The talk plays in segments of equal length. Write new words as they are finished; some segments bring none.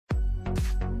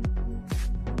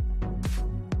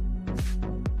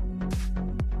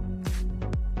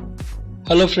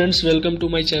Hello friends, welcome to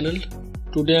my channel.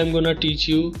 Today I'm gonna teach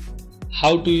you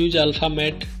how to use Alpha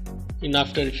Matte in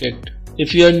After Effects.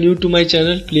 If you are new to my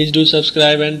channel, please do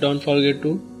subscribe and don't forget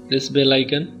to press bell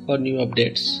icon for new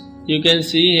updates. You can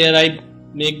see here I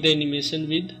make the animation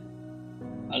with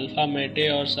Alpha Matte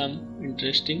or some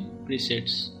interesting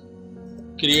presets.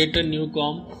 Create a new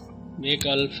comp, make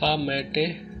Alpha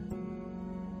Matte,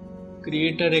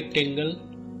 create a rectangle,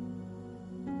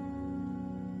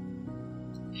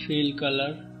 fill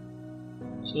color.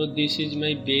 So this is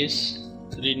my base,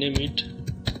 rename it,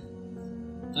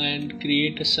 and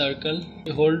create a circle.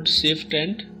 Hold shift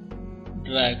and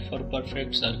drag for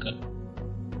perfect circle.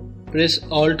 Press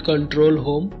alt control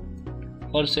home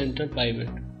for center pivot.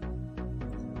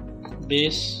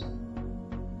 Base,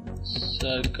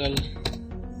 circle,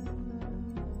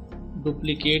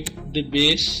 duplicate the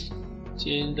base,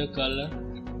 change the color,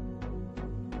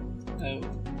 I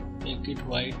make it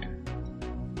white.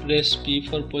 Press P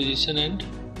for position and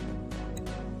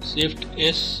shift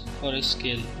S for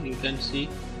scale. You can see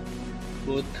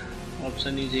both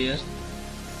option is here.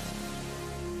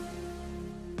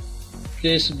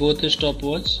 Press both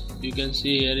stopwatch. You can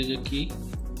see here is a key.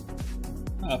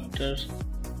 After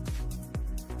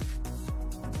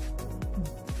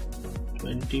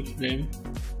 20 frame,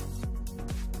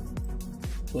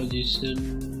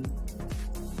 position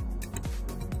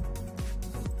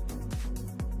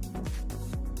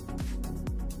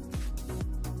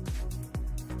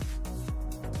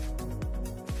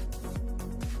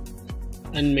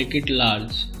and make it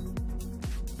large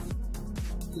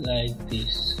like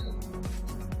this.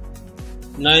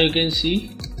 Now you can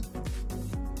see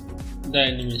the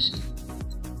animation.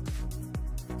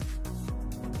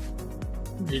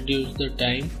 Reduce the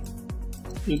time.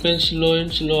 You can slow in,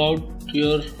 slow out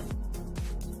your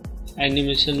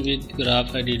animation with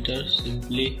graph editor.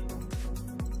 Simply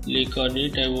click on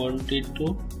it. I want it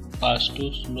to fast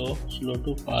to slow, slow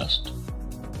to fast,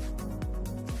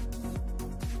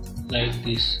 like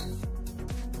this.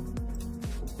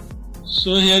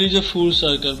 So here is a full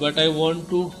circle, but I want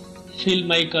to fill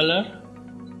my color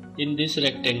in this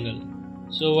rectangle.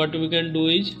 So what we can do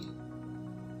is,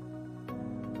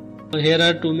 here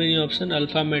are too many options: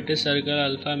 Alpha Matte, circle,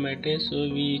 Alpha Matte. So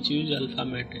we choose Alpha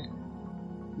Matte.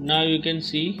 Now you can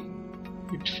see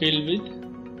it fill with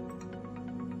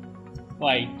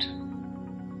white.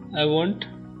 I want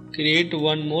create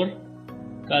one more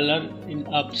color in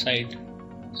upside.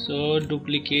 So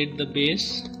duplicate the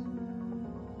base,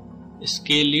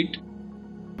 scale it,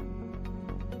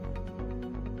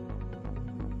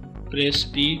 press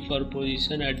P for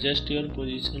position, adjust your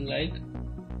position like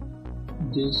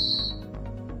this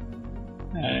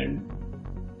and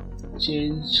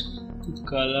change the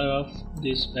color of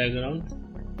this background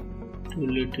to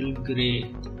little gray,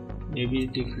 maybe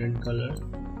different color.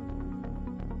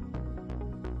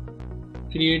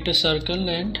 Create a circle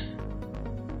and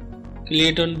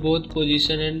create on both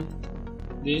position and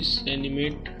this,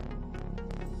 animate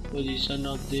position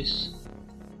of this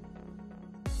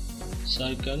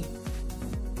circle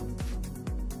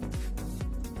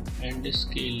and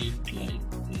scale it like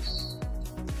this.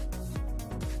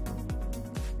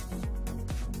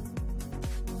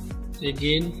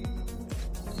 Again,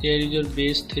 here is your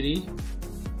base 3,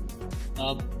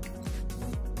 up,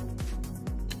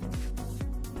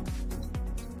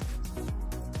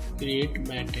 create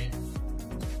matte.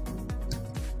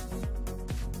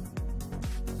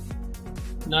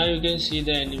 Now you can see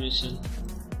the animation.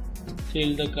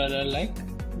 Fill the color like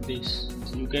this.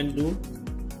 You can do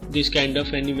this kind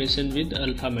of animation with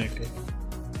Alpha Matte.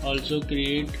 Also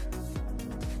create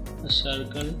a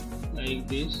circle like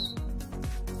this.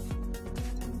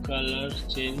 Color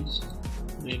change,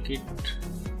 make it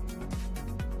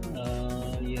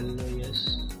yellow,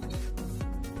 yes.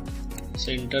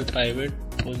 Center pivot,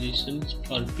 positions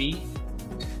for P,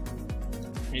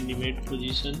 animate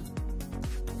position.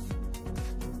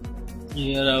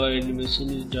 Here our animation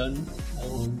is done. I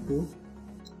want to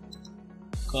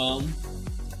come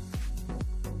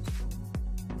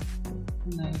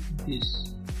like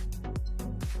this.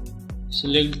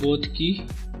 Select both key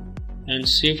and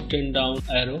shift and down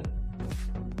arrow,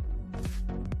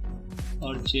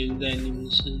 or change the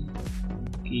animation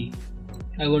key.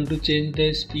 I want to change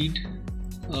the speed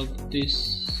of this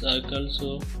circle,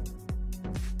 so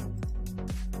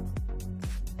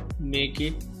make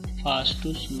it fast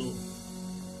to slow.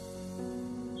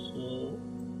 So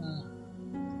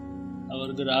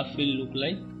our graph will look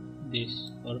like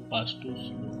this, or fast to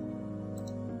slow.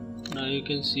 Now you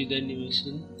can see the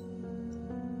animation.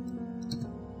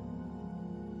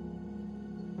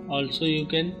 Also you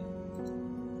can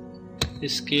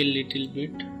scale little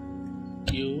bit,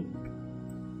 Q,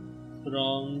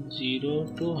 from 0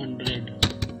 to 100.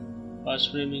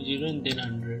 First frame is 0 and then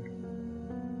 100,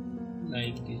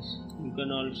 like this. You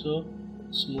can also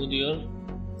smooth your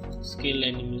scale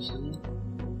animation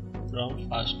from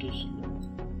fast to slow.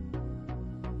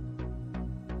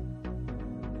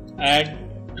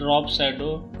 Add drop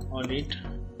shadow on it.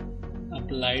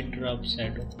 Apply drop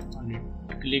shadow on it.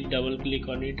 Double click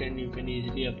on it and you can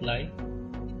easily apply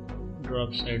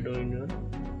drop shadow in your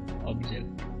object.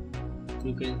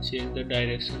 You can change the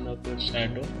direction of your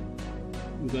shadow.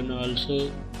 You can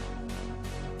also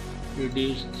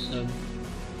reduce some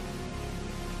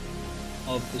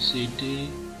opacity,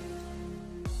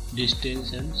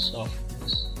 distance and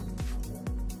softness.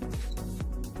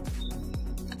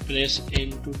 Press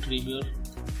N to trim your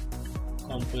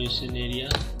composition area.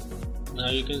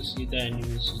 Now you can see the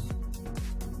animation.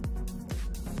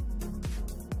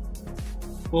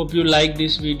 Hope you like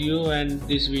this video, and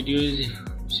this video is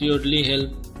surely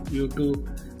help you to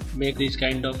make this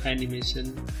kind of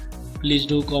animation. Please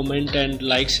do comment and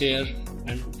like, share,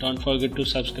 and don't forget to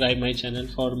subscribe my channel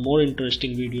for more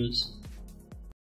interesting videos.